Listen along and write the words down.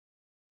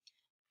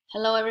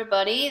Hello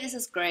everybody, this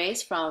is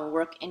Grace from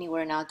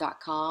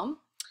workanywherenow.com.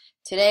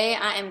 Today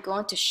I am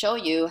going to show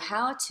you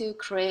how to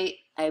create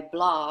a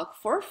blog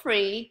for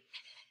free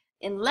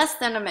in less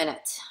than a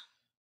minute.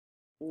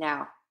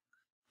 Now,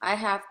 I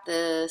have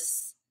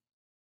this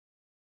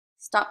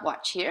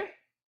stopwatch here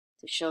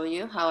to show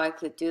you how I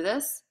could do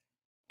this.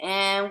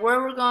 And where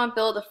we're going to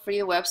build a free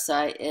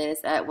website is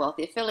at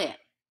Wealthy Affiliate.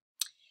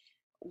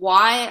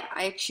 Why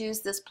I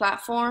choose this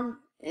platform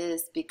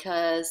is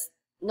because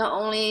not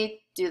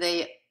only do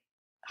they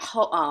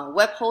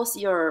web host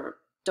your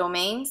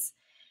domains,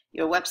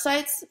 your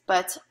websites,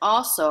 but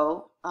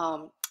also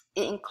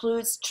it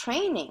includes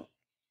training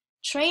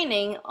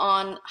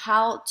on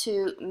how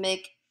to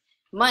make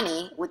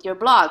money with your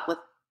blog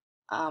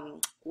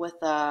with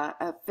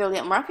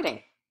affiliate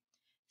marketing.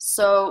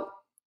 So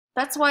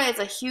that's why it's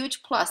a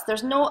huge plus.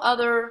 There's no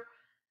other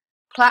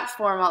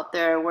platform out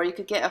there where you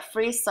could get a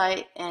free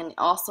site and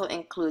also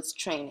includes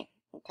training.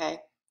 Okay,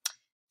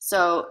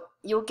 so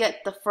you'll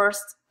get the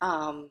first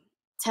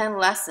 10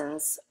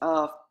 lessons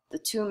of the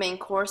two main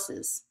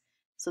courses.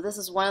 So this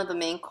is one of the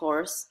main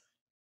course.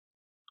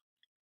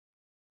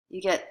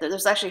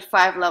 There's actually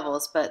 5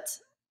 levels, but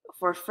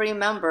for a free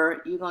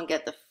member, you're going to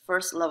get the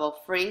first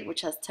level free,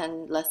 which has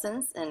 10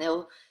 lessons, and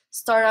it'll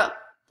start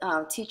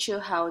out, teach you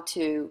how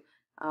to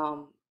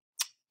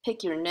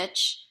pick your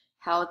niche,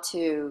 how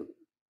to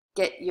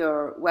get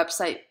your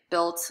website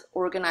built,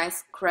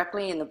 organized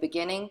correctly in the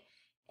beginning,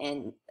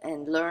 and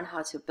learn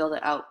how to build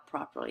it out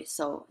properly.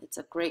 So it's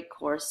a great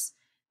course.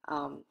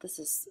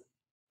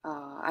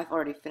 I've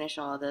already finished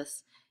all of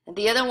this. And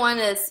the other one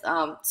is,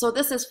 so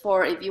this is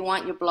for if you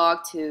want your blog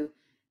to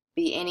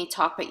be any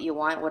topic you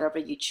want, whatever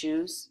you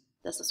choose.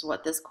 This is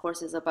what this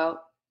course is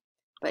about.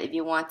 But if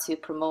you want to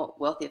promote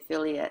Wealthy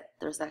Affiliate,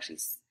 there's actually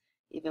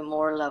even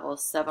more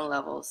levels, 7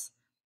 levels.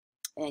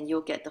 And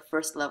you'll get the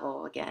first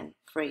level again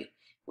free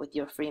with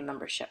your free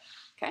membership.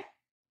 Okay?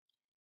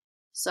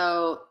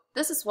 So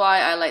this is why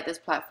I like this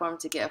platform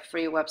to get a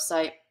free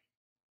website.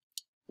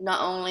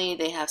 Not only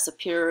they have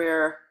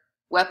superior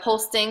web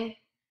hosting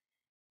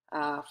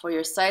for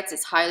your sites,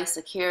 it's highly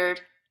secured,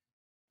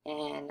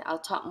 and I'll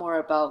talk more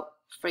about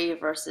free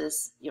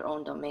versus your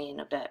own domain in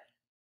a bit.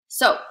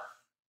 So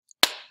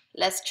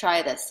let's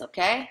try this,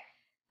 okay?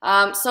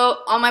 So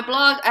on my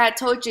blog, I had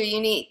told you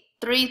need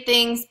 3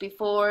 things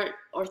before,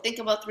 or think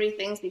about 3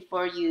 things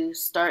before you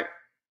start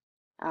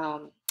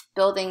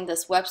building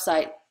this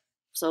website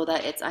so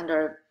that it's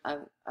under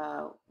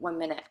 1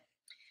 minute.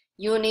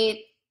 You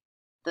need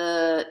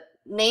the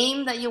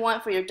name that you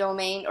want for your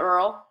domain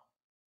URL.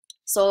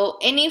 So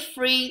any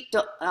free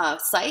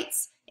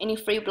sites, any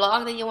free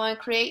blog that you want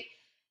to create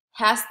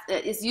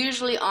is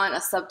usually on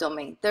a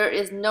subdomain. There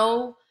is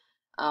no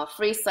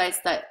free sites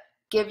that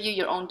give you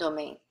your own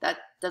domain. That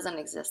doesn't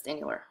exist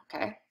anywhere,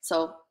 okay?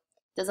 So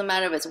it doesn't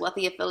matter if it's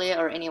Wealthy Affiliate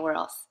or anywhere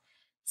else.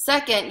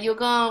 Second, you're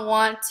going to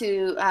want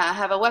to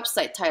have a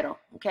website title,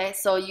 okay?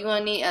 So you're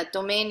going to need a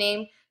domain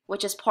name,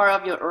 which is part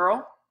of your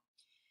URL.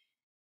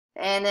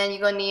 And then you're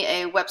going to need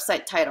a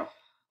website title,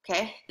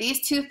 okay?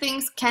 These 2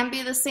 things can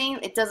be the same.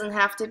 It doesn't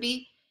have to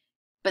be.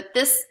 But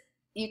this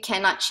you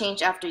cannot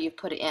change after you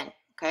put it in,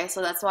 okay?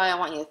 So that's why I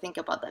want you to think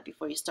about that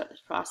before you start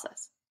this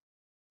process.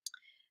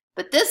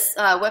 But this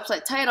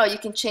website title, you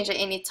can change at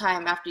any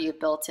time after you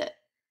built it.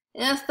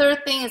 And the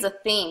third thing is a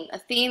theme. A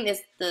theme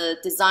is the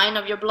design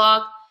of your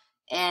blog.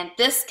 And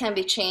this can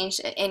be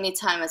changed at any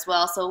time as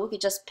well. So we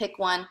could just pick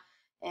one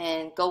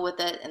and go with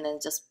it and then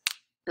just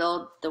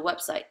build the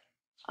website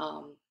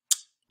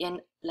in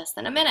less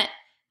than a minute.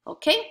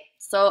 Okay,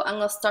 so I'm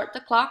going to start the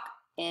clock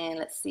and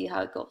let's see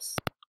how it goes.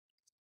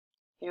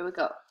 Here we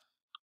go.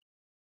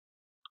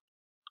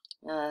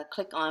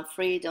 Click on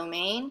free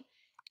domain,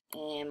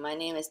 and my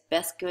name is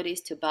Best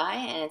Goodies to Buy,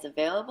 and it's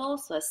available.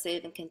 So let's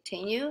save and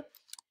continue.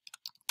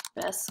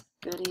 Best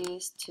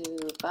Goodies to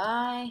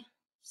Buy.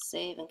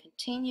 Save and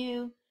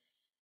continue.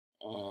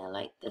 And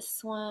like this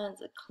one,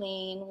 it's a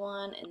clean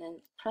one, and then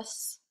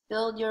press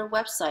build your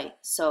website.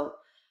 So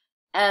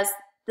as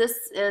this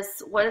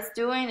is what it's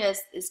doing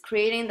is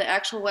creating the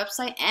actual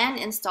website and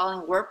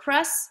installing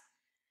WordPress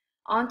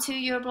onto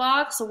your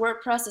blog. So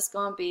WordPress is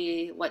going to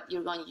be what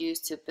you're going to use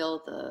to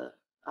build the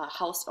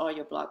host all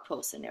your blog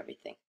posts and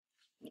everything.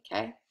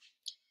 Okay,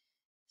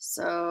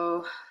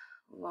 so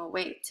we'll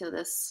wait till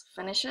this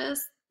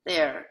finishes.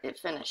 There, it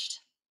finished.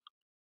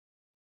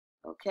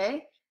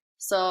 Okay,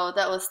 so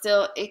that was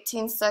still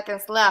 18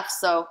 seconds left,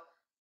 so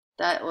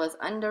that was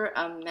under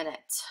a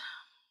minute.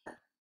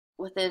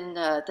 Within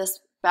this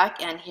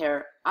back end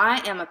here, I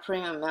am a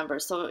premium member,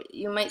 so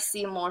you might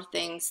see more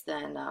things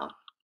than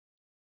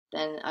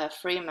a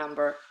free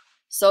member.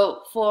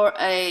 So for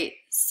a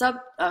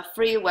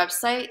free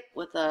website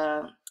with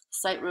a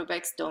site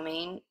rubrics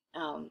domain,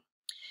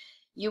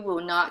 you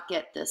will not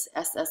get this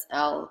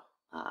SSL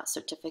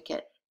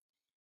certificate.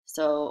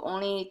 So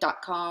only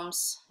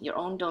 .coms, your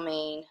own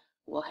domain,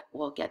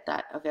 will get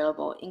that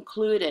available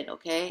included.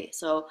 Okay,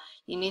 so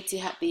you need to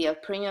be a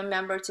premium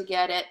member to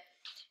get it,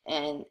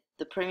 and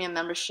the premium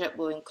membership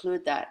will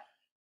include that.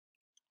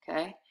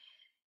 Okay,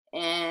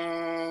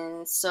 and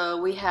And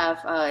so we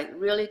have a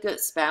really good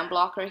spam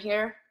blocker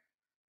here.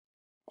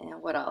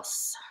 And what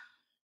else?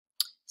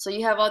 So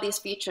you have all these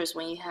features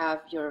when you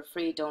have your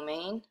free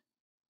domain,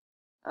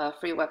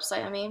 free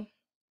website, I mean.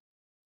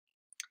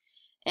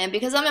 And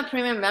because I'm a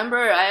premium member,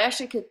 I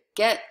actually could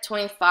get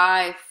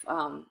 25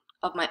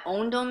 of my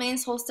own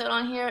domains hosted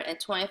on here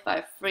and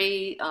 25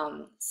 free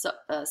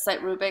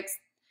site rubrics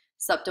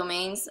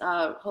subdomains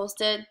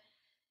hosted,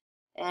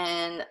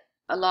 and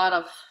a lot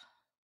of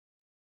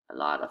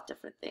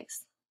different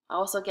things. I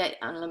also get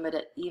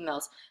unlimited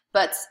emails,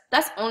 but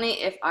that's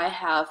only if I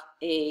have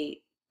a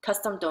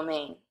custom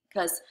domain,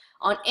 because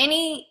on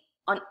any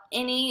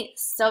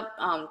sub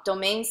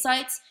domain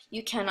sites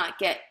you cannot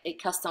get a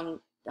custom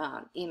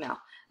email.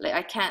 Like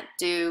I can't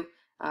do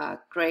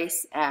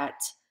grace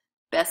at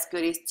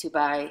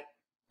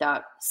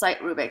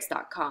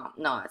bestgoodies2buy.siterubrics.com.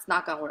 No, it's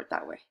not gonna work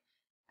that way.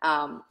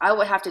 I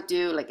would have to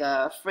do like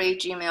a free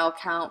Gmail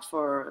account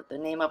for the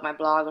name of my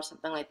blog or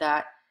something like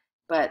that,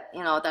 but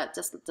you know, that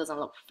just doesn't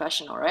look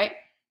professional, right?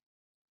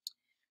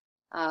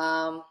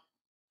 I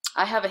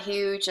have a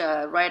huge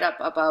write-up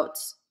about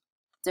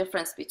the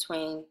difference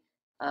between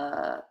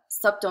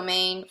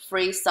subdomain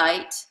free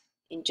site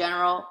in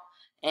general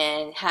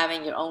and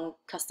having your own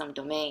custom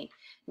domain.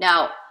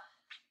 Now,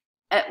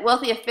 at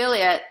Wealthy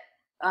Affiliate,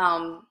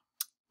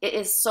 it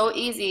is so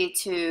easy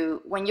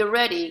to, when you're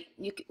ready,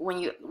 when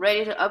you're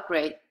ready to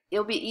upgrade,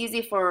 it'll be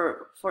easy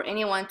for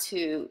anyone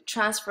to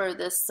transfer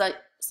this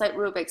site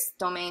rubrics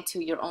domain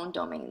to your own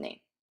domain name.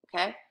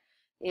 Okay,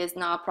 it is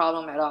not a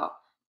problem at all.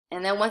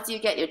 And then once you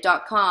get your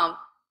 .com,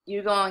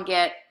 you're going to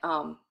get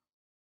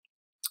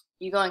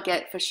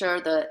for sure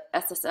the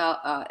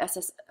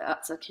SSL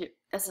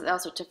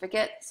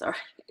certificate. Sorry,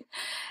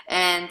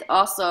 and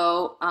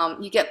also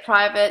you get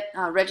private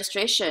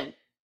registration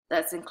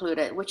that's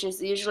included, which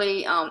is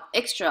usually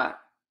extra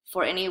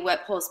for any web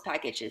host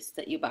packages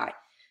that you buy.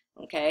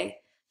 Okay,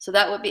 so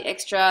that would be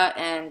extra,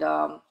 and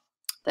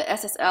the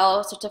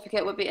SSL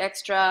certificate would be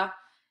extra,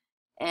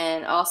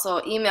 and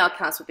also email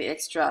accounts would be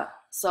extra.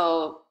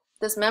 So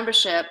this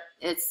membership,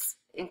 it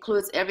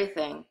includes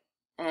everything,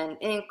 and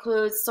it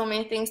includes so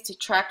many things to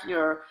track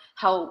your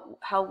how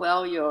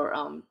well your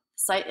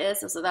site is.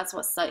 So that's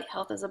what site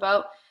health is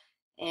about,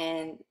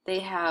 and they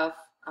have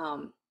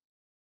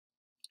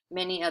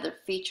many other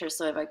features.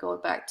 So if I go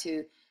back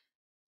to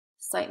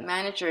Site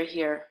Manager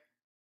here,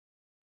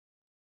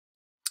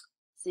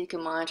 so you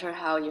can monitor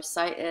how your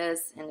site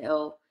is, and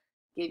it'll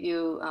give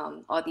you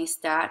all these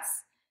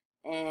stats.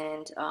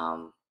 And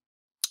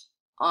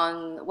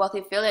on Wealthy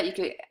Affiliate, you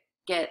could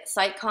get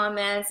site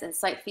comments and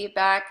site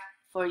feedback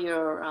for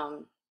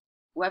your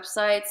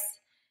websites,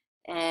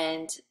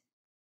 and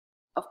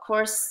of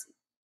course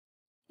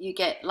you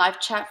get live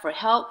chat for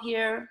help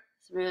here.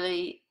 It's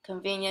really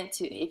convenient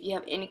to, if you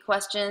have any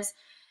questions.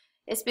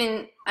 I've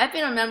been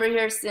a member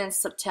here since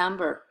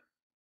September,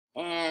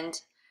 and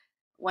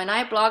when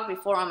I blogged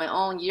before on my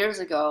own years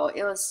ago,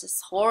 it was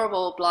just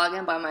horrible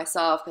blogging by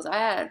myself because I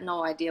had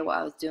no idea what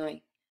I was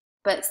doing.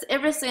 But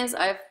ever since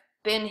I've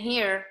been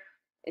here,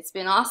 it's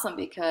been awesome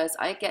because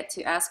I get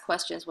to ask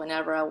questions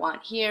whenever I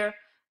want here,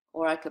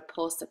 or I could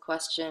post a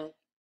question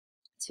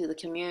to the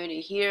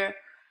community here,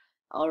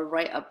 or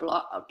write a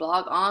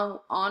blog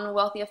on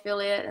Wealthy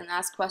Affiliate and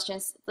ask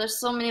questions. There's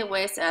so many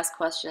ways to ask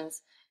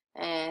questions,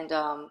 and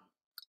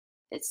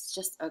it's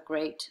just a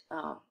great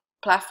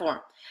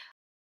platform.